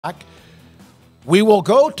We will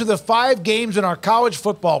go to the 5 games in our college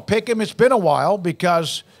football pick'em. It's been a while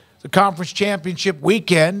because the conference championship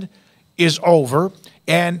weekend is over,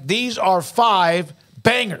 and these are 5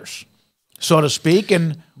 bangers, so to speak.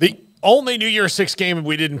 And the only New Year's Six game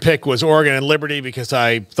we didn't pick was Oregon and Liberty because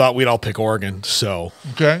I thought we'd all pick Oregon. So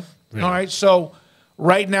okay, yeah. All right. So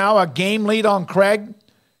right now a game lead on Craig,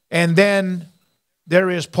 and then there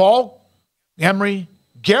is Paul, Emery.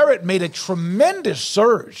 Garrett made a tremendous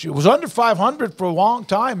surge. It was under 500 for a long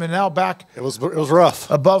time, and now back. It was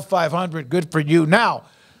rough. Above 500. Good for you. Now,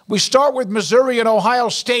 we start with Missouri and Ohio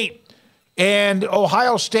State. And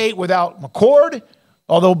Ohio State without McCord,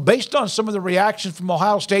 although based on some of the reactions from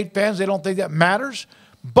Ohio State fans, they don't think that matters.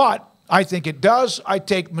 But I think it does. I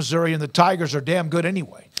take Missouri, and the Tigers are damn good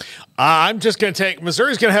anyway. I'm just going to take –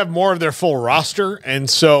 Missouri's going to have more of their full roster, and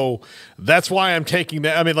so that's why I'm taking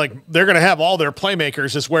that. I mean, like, they're going to have all their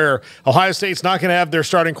playmakers, is where Ohio State's not going to have their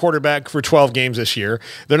starting quarterback for 12 games this year.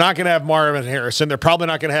 They're not going to have Marvin Harrison. They're probably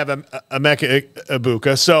not going to have Emeka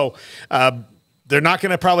Ibuka. So they're not going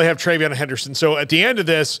to probably have Travion Henderson. So at the end of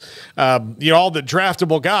this, all the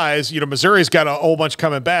draftable guys, Missouri's got a whole bunch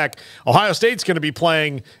coming back. Ohio State's going to be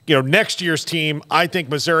playing, next year's team. I think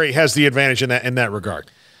Missouri has the advantage in that regard.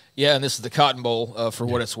 Yeah, and this is the Cotton Bowl for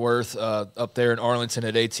what it's worth up there in Arlington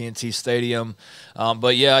at AT&T Stadium.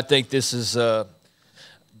 But, yeah, I think this is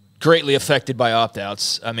greatly affected by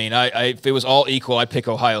opt-outs. I mean, if it was all equal, I'd pick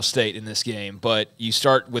Ohio State in this game. But you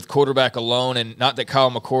start with quarterback alone, and not that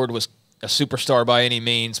Kyle McCord was a superstar by any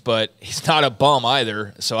means, but he's not a bum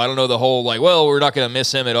either. So I don't know the whole, we're not going to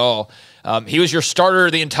miss him at all. He was your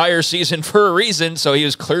starter the entire season for a reason, so he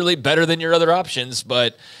was clearly better than your other options,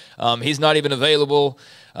 but he's not even available.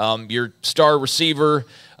 Your star receiver,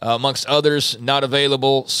 amongst others, not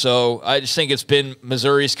available. So I just think it's been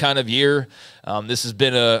Missouri's kind of year. This has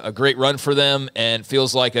been a great run for them and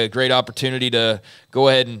feels like a great opportunity to go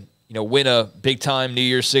ahead and win a big-time New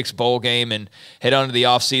Year's Six bowl game and head on to the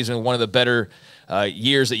offseason with one of the better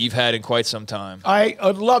years that you've had in quite some time.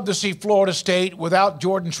 I'd love to see Florida State without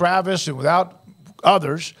Jordan Travis and without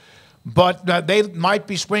others, but they might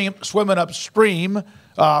be swimming upstream.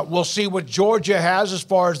 We'll see what Georgia has as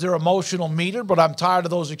far as their emotional meter, but I'm tired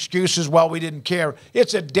of those excuses. Well, we didn't care.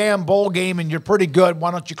 It's a damn bowl game, and you're pretty good.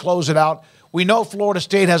 Why don't you close it out? We know Florida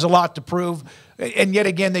State has a lot to prove, and yet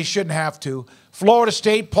again, they shouldn't have to. Florida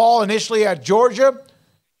State, Paul, initially at Georgia,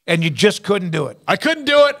 and you just couldn't do it. I couldn't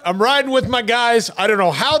do it. I'm riding with my guys. I don't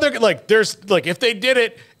know how they're if they did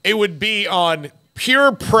it, it would be on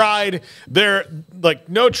pure pride. They're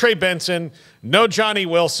no Trey Benson, no Johnny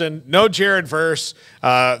Wilson, no Jared Verse.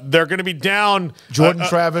 They're going to be down Jordan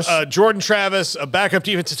Travis, a backup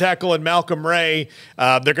defensive tackle, and Malcolm Ray.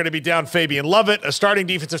 They're going to be down Fabian Lovett, a starting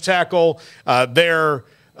defensive tackle. They're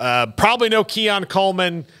probably no Keon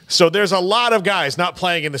Coleman. So there's a lot of guys not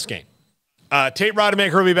playing in this game. Tate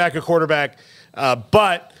Rodemaker will be back at quarterback.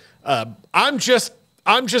 But I'm just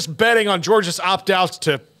betting on Georgia's opt-outs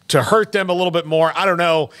to hurt them a little bit more. I don't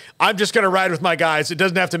know. I'm just going to ride with my guys. It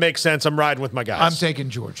doesn't have to make sense. I'm riding with my guys. I'm taking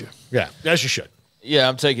Georgia. Yeah, as you should. Yeah,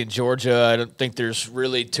 I'm taking Georgia. I don't think there's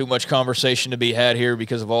really too much conversation to be had here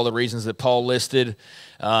because of all the reasons that Paul listed.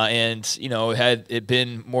 Had it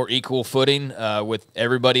been more equal footing with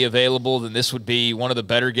everybody available, then this would be one of the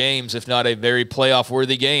better games, if not a very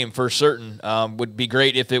playoff-worthy game for certain. Would be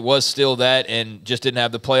great if it was still that and just didn't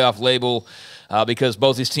have the playoff label because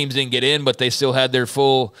both these teams didn't get in, but they still had their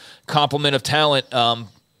full complement of talent.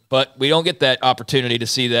 But we don't get that opportunity to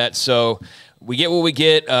see that, so we get what we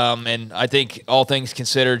get, and I think all things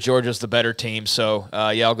considered, Georgia's the better team. So,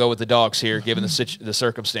 I'll go with the Dogs here, given the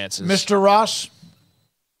circumstances. Mr. Ross?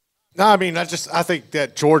 No, I mean, I think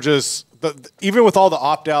that Georgia's even with all the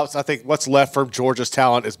opt-outs, I think what's left from Georgia's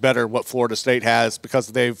talent is better than what Florida State has because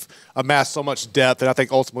they've amassed so much depth, and I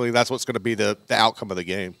think ultimately that's what's going to be the outcome of the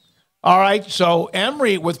game. All right, so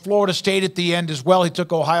Emery with Florida State at the end as well. He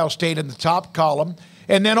took Ohio State in the top column.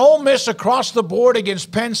 And then Ole Miss across the board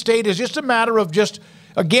against Penn State is just a matter of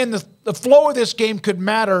again, the flow of this game could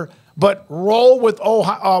matter, but roll with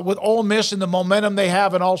Ole Miss and the momentum they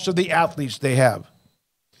have and also the athletes they have.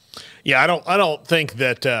 Yeah, I don't think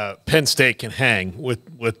that Penn State can hang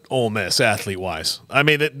with Ole Miss athlete-wise. I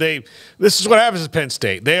mean, this is what happens at Penn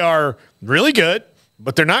State. They are really good,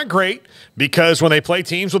 but they're not great because when they play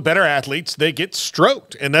teams with better athletes, they get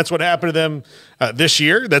stroked, and that's what happened to them this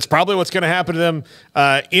year. That's probably what's going to happen to them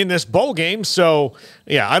in this bowl game. So,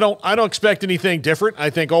 yeah, I don't expect anything different. I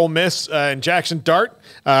think Ole Miss and Jackson Dart,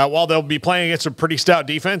 while they'll be playing against a pretty stout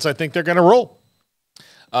defense, I think they're going to roll.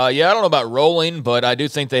 I don't know about rolling, but I do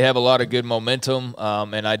think they have a lot of good momentum,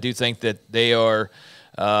 and I do think that they are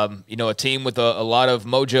a team with a lot of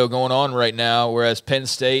mojo going on right now, whereas Penn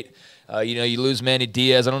State, you lose Manny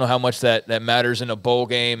Diaz. I don't know how much that matters in a bowl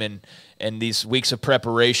game and these weeks of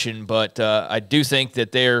preparation, but I do think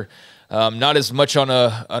that they're not as much on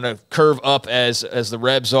a curve up as the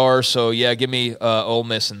Rebs are. So, yeah, give me Ole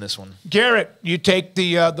Miss in this one. Garrett, you take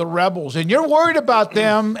the Rebels, and you're worried about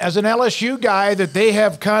them as an LSU guy that they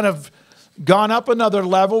have kind of gone up another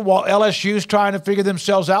level while LSU's trying to figure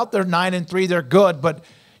themselves out. They're 9-3. They're good, but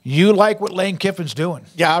you like what Lane Kiffin's doing.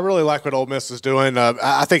 Yeah, I really like what Ole Miss is doing.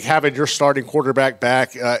 I think having your starting quarterback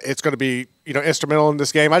back, it's going to be instrumental in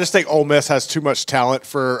this game. I just think Ole Miss has too much talent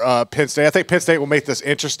for Penn State. I think Penn State will make this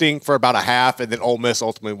interesting for about a half, and then Ole Miss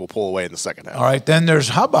ultimately will pull away in the second half. All right, then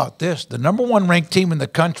how about this? The number 1 ranked team in the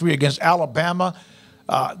country against Alabama,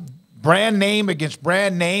 brand name against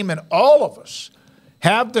brand name, and all of us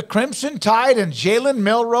have the Crimson Tide and Jalen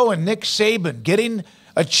Milroe and Nick Saban getting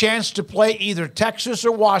a chance to play either Texas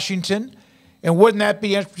or Washington. And wouldn't that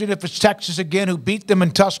be interesting if it's Texas again who beat them in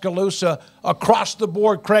Tuscaloosa across the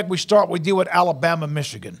board? Craig, we start with you at Alabama,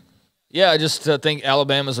 Michigan. Yeah, I just think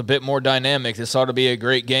Alabama's a bit more dynamic. This ought to be a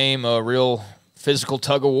great game, a real physical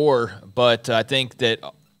tug of war. But I think that,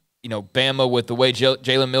 Bama, with the way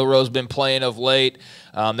Jalen Milroe's been playing of late,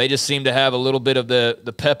 they just seem to have a little bit of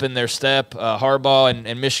the pep in their step. Harbaugh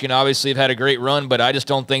and Michigan obviously have had a great run, but I just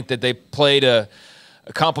don't think that they played a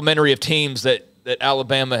complementary of teams that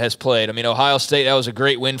Alabama has played. I mean, Ohio State, that was a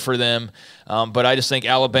great win for them, but I just think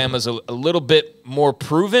Alabama's a little bit more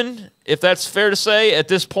proven, if that's fair to say, at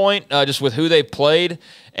this point, just with who they played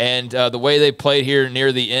and the way they played here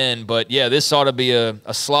near the end. But, yeah, this ought to be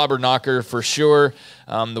a slobber knocker for sure.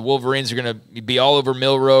 The Wolverines are going to be all over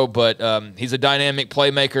Milroe, but he's a dynamic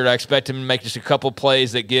playmaker. I expect him to make just a couple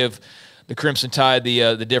plays that give the Crimson Tide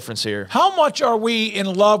the difference here. How much are we in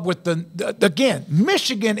love with again,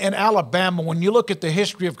 Michigan and Alabama? When you look at the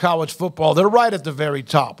history of college football, they're right at the very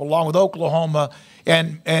top, along with Oklahoma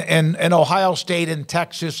and Ohio State and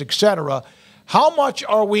Texas, et cetera. How much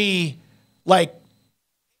are we like?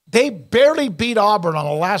 They barely beat Auburn on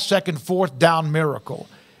a last-second fourth down miracle.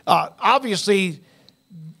 Obviously,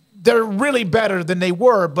 they're really better than they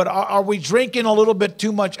were, but are we drinking a little bit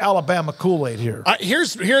too much Alabama Kool-Aid here?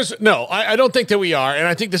 No, I don't think that we are, and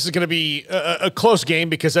I think this is going to be a close game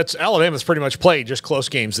because Alabama's pretty much played just close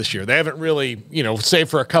games this year. They haven't really, save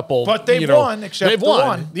for a couple. But they've won, except they've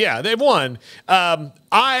won. Yeah, they've won.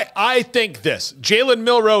 I think this. Jalen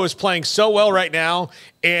Milroe is playing so well right now,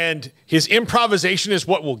 and his improvisation is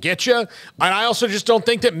what will get you. And I also just don't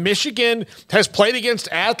think that Michigan has played against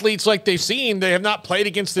athletes like they've seen. They have not played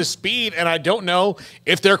against this speed, and I don't know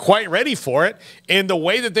if they're quite ready for it. And the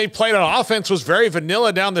way that they played on offense was very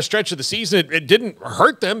vanilla down the stretch of the season. It didn't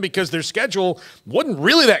hurt them because their schedule wasn't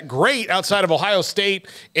really that great outside of Ohio State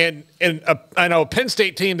and I know a Penn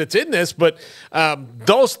State team that's in this, but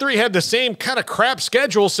those three had the same kind of crap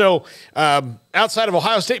schedule. So outside of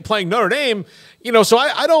Ohio State playing Notre Dame, so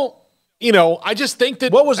I don't, I just think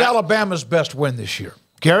that. What was Alabama's best win this year?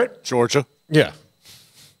 Garrett? Georgia. Yeah.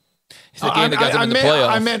 It's the game that got them in the playoffs.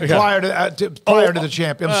 I meant prior to the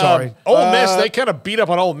champion. I'm sorry. Ole Miss, they kind of beat up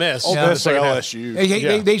on Ole Miss. Ole Miss or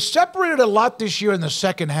LSU. They separated a lot this year in the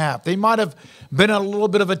second half. They might have been a little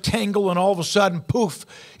bit of a tangle, and all of a sudden, poof,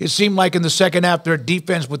 it seemed like in the second half their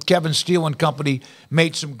defense with Kevin Steele and company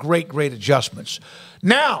made some great adjustments.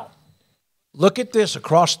 Now, look at this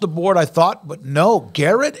across the board, I thought, but no,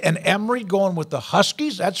 Garrett and Emory going with the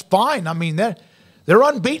Huskies, that's fine. I mean, they're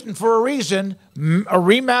unbeaten for a reason. A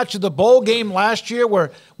rematch of the bowl game last year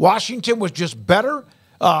where Washington was just better,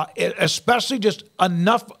 especially just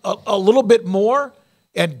enough, a little bit more.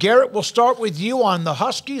 And Garrett, we'll start with you on the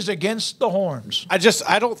Huskies against the Horns.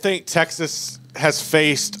 I don't think Texas has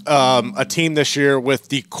faced a team this year with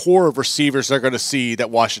the core of receivers they're going to see that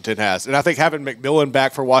Washington has. And I think having McMillan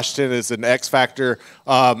back for Washington is an X factor.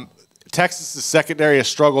 Texas' secondary has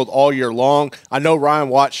struggled all year long. I know Ryan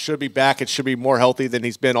Watts should be back and should be more healthy than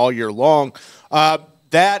he's been all year long. I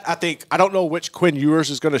don't know which Quinn Ewers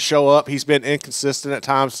is going to show up. He's been inconsistent at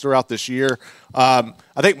times throughout this year. I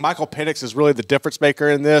think Michael Penix is really the difference maker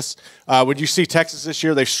in this. When you see Texas this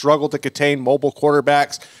year, they struggled to contain mobile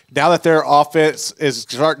quarterbacks. Now that their offense is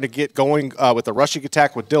starting to get going with the rushing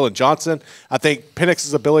attack with Dylan Johnson, I think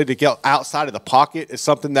Penix's ability to get outside of the pocket is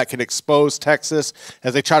something that can expose Texas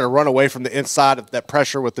as they try to run away from the inside of that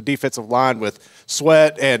pressure with the defensive line with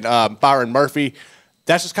Sweat and Byron Murphy.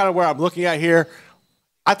 That's just kind of where I'm looking at here.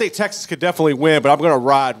 I think Texas could definitely win, but I'm going to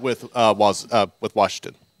ride with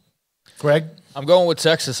Washington. Greg? I'm going with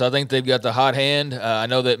Texas. I think they've got the hot hand. I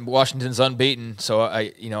know that Washington's unbeaten, so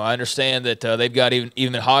I understand that they've got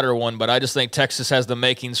even a hotter one. But I just think Texas has the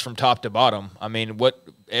makings from top to bottom. I mean, what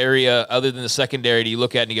area other than the secondary do you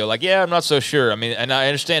look at and you go like, yeah, I'm not so sure. I mean, and I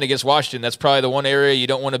understand against Washington, that's probably the one area you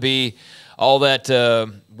don't want to be all that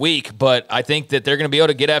weak, but I think that they're going to be able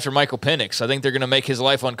to get after Michael Penix. I think they're going to make his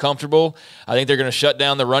life uncomfortable. I think they're going to shut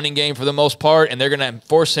down the running game for the most part, and they're going to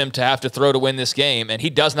force him to have to throw to win this game, and he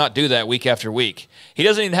does not do that week after week. He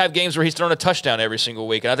doesn't even have games where he's thrown a touchdown every single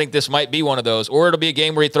week, and I think this might be one of those, or it'll be a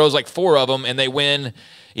game where he throws like 4 of them and they win,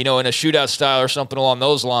 in a shootout style or something along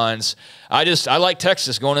those lines. I like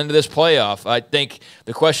Texas going into this playoff. I think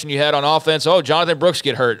the question you had on offense, Jonathan Brooks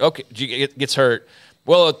gets hurt.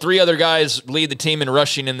 Well, 3 other guys lead the team in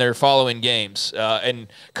rushing in their following games, and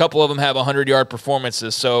a couple of them have 100-yard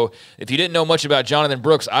performances. So if you didn't know much about Jonathan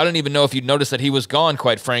Brooks, I don't even know if you'd noticed that he was gone,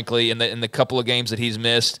 quite frankly, in the couple of games that he's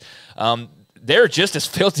missed. They're just as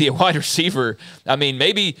filthy a wide receiver. I mean,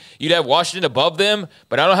 maybe you'd have Washington above them,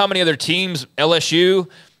 but I don't know how many other teams, LSU,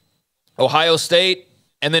 Ohio State,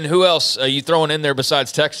 and then who else are you throwing in there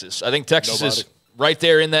besides Texas? I think Texas is right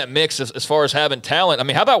there in that mix as far as having talent. I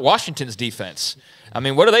mean, how about Washington's defense? I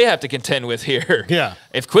mean, what do they have to contend with here? Yeah.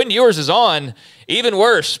 If Quinn Ewers is on, even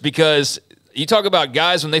worse, because you talk about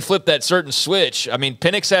guys when they flip that certain switch. I mean,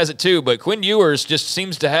 Penix has it too, but Quinn Ewers just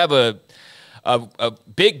seems to have a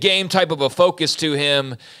big game type of a focus to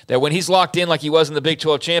him that when he's locked in like he was in the Big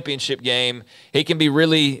 12 championship game, he can be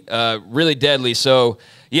really, really deadly. So,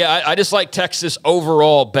 yeah, I just like Texas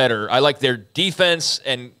overall better. I like their defense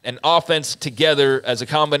and offense together as a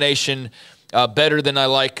combination better than I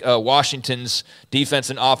like Washington's defense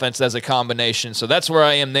and offense as a combination. So that's where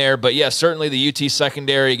I am there. But, yeah, certainly the UT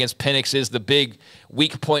secondary against Penix is the big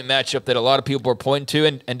weak point matchup that a lot of people are pointing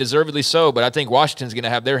to, and deservedly so. But I think Washington's going to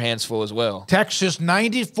have their hands full as well. Texas,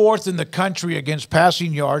 94th in the country against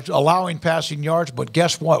passing yards, allowing passing yards. But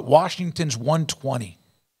guess what? Washington's 120.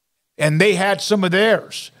 And they had some of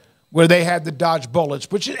theirs where they had to dodge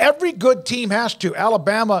bullets, which every good team has to.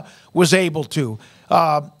 Alabama was able to.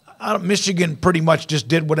 Michigan pretty much just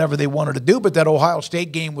did whatever they wanted to do, but that Ohio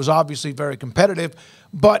State game was obviously very competitive.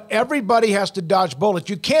 But everybody has to dodge bullets.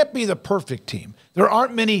 You can't be the perfect team. There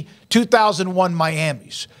aren't many 2001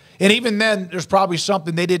 Miamis. And even then, there's probably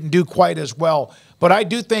something they didn't do quite as well. But I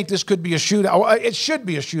do think this could be a shootout. It should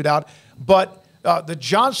be a shootout. But the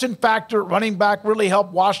Johnson factor, running back, really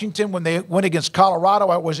helped Washington when they went against Colorado.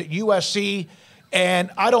 I was at USC.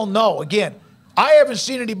 And I don't know. Again, I haven't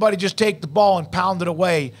seen anybody just take the ball and pound it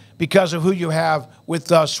away because of who you have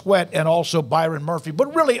with Sweat and also Byron Murphy,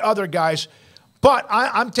 but really other guys. But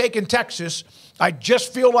I'm taking Texas. I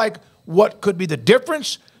just feel like what could be the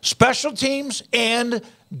difference, special teams and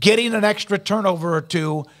getting an extra turnover or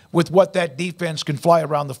two with what that defense can fly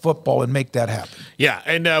around the football and make that happen. Yeah,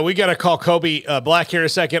 and we got to call Kobe Black here in a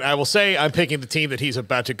second. I will say I'm picking the team that he's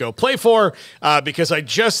about to go play for because I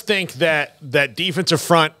just think that defensive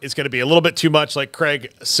front is going to be a little bit too much, like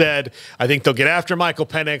Craig said. I think they'll get after Michael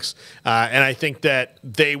Penix, and I think that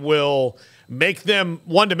they will make them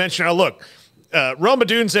one-dimensional. Look, Roma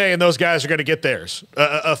Dunze and those guys are going to get theirs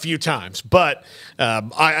a few times. But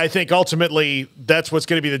I think ultimately that's what's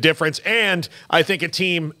going to be the difference. And I think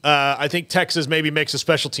I think Texas maybe makes a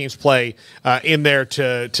special teams play in there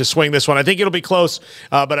to swing this one. I think it'll be close,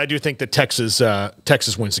 but I do think that Texas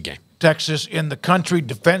wins the game. Texas in the country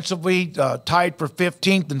defensively, tied for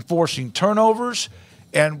 15th in forcing turnovers.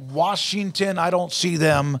 And Washington, I don't see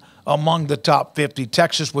them among the top 50.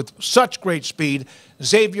 Texas with such great speed.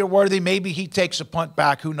 Xavier Worthy, maybe he takes a punt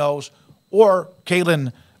back, who knows? Or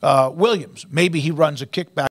Kalen Williams, maybe he runs a kickback.